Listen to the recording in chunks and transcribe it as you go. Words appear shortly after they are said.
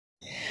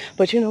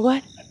But you know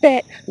what?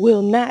 Fat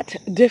will not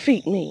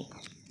defeat me.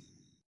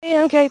 Hey,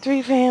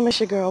 MK3 fam, it's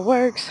your girl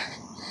Works.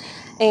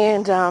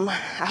 And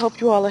I hope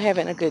you all are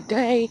having a good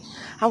day.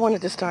 I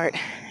wanted to start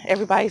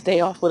everybody's day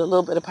off with a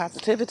little bit of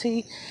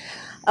positivity.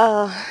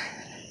 So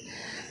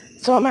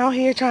I'm out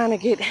here trying to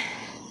get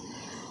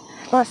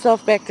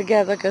myself back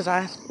together because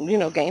I,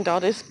 gained all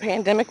this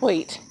pandemic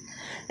weight.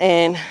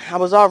 And I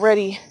was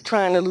already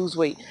trying to lose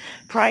weight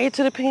prior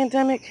to the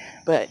pandemic,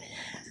 but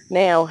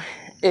now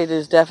it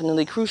is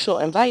definitely crucial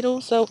and vital.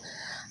 So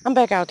I'm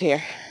back out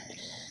here.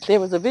 There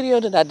was a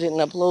video that I didn't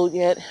upload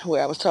yet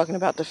where I was talking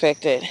about the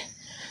fact that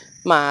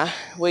my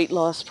weight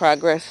loss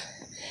progress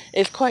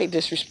is quite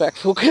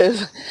disrespectful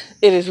because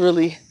it is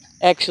really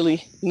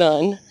actually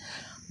none.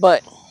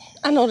 But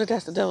I know that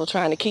that's the devil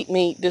trying to keep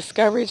me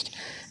discouraged,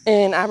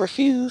 and I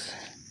refuse.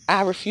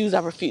 I'm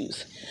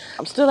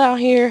still out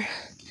here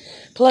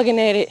plugging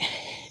at it,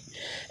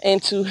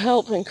 and to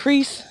help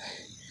increase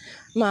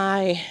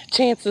my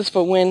chances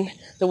for when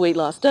the weight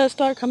loss does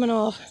start coming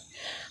off,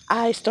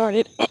 I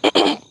started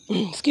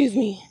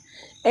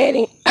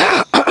adding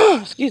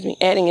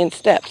adding in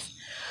steps.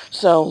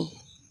 So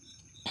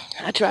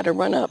I try to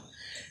run up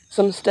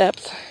some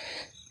steps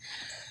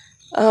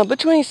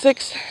between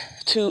 6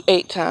 to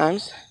 8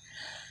 times,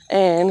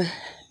 and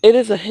it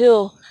is a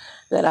hill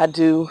that I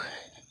do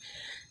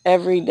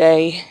every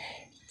day,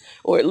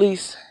 or at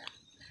least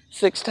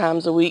 6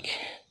 times a week,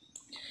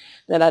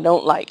 that I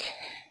don't like.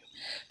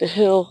 The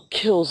hill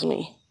kills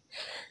me,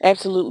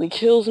 absolutely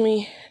kills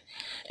me.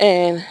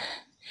 And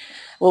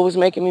what was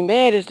making me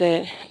mad is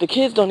that the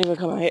kids don't even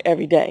come out here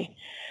every day,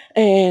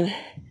 and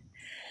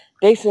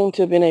they seem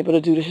to have been able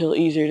to do the hill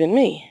easier than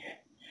me.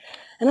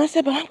 And I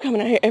said, but I'm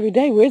coming out here every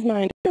day. Where's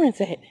my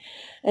endurance at?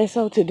 And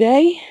so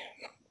today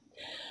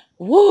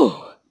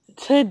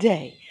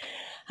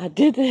I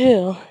did the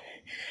hill,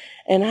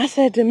 and I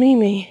said to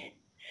Mimi,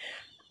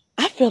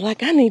 I feel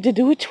like I need to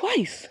do it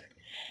twice.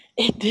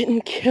 It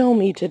didn't kill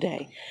me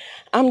today.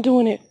 I'm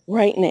doing it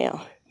right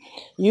now.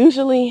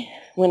 Usually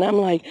when I'm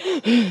like,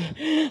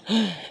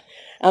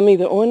 I'm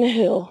either on the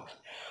hill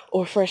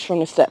or fresh from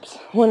the steps,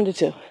 one of the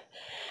two.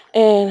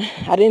 And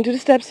I didn't do the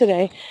steps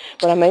today,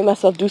 but I made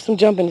myself do some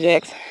jumping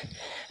jacks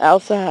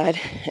outside.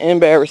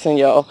 Embarrassing,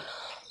 y'all.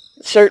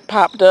 Shirt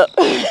popped up,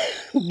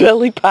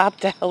 belly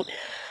popped out.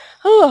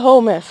 Oh, a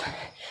whole mess.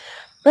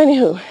 But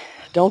anywho,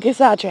 don't get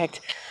sidetracked.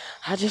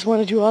 I just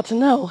wanted you all to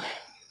know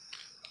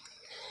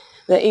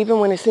that even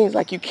when it seems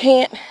like you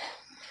can't,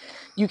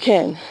 you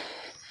can.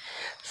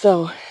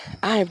 So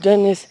I have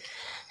done this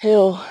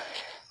hill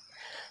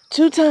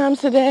 2 times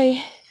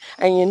today,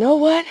 and you know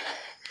what?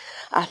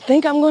 I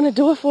think I'm going to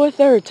do it for a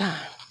 3rd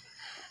time.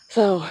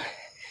 So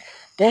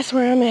that's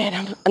where I'm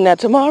at. Now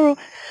tomorrow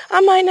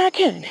I might not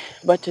can,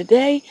 but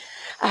today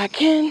I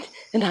can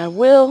and I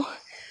will.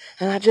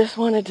 And I just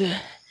wanted to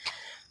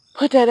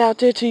put that out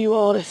there to you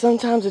all, that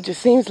sometimes it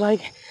just seems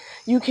like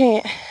you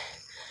can't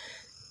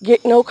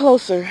get no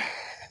closer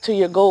to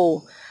your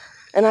goal.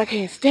 And I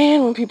can't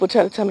stand when people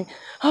try to tell me,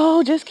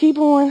 oh, just keep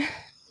on.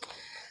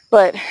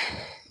 But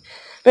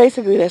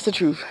basically that's the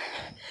truth.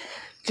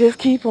 Just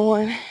keep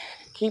on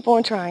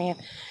trying.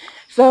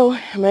 So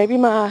maybe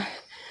my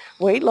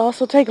weight loss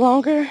will take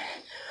longer,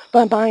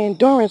 but my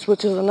endurance,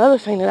 which is another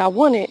thing that I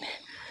wanted,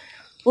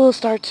 will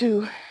start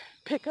to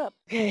pick up.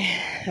 Okay,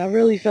 I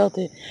really felt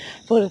it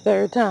for the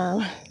 3rd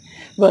time,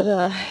 but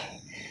the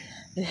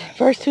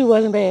first 2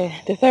 wasn't bad.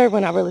 The 3rd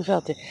one I really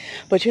felt it.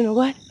 But you know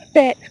what?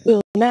 Fat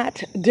will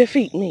not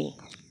defeat me.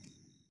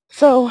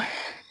 So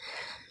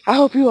I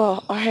hope you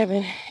all are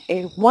having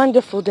a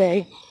wonderful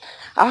day.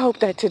 I hope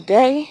that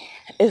today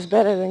is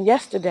better than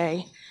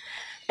yesterday,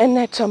 and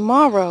that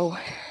tomorrow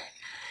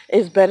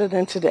is better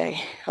than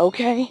today,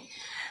 okay?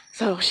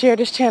 So share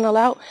this channel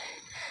out,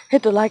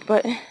 hit the like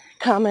button,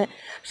 comment,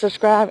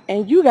 subscribe,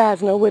 and you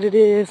guys know what it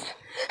is.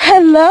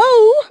 Hello!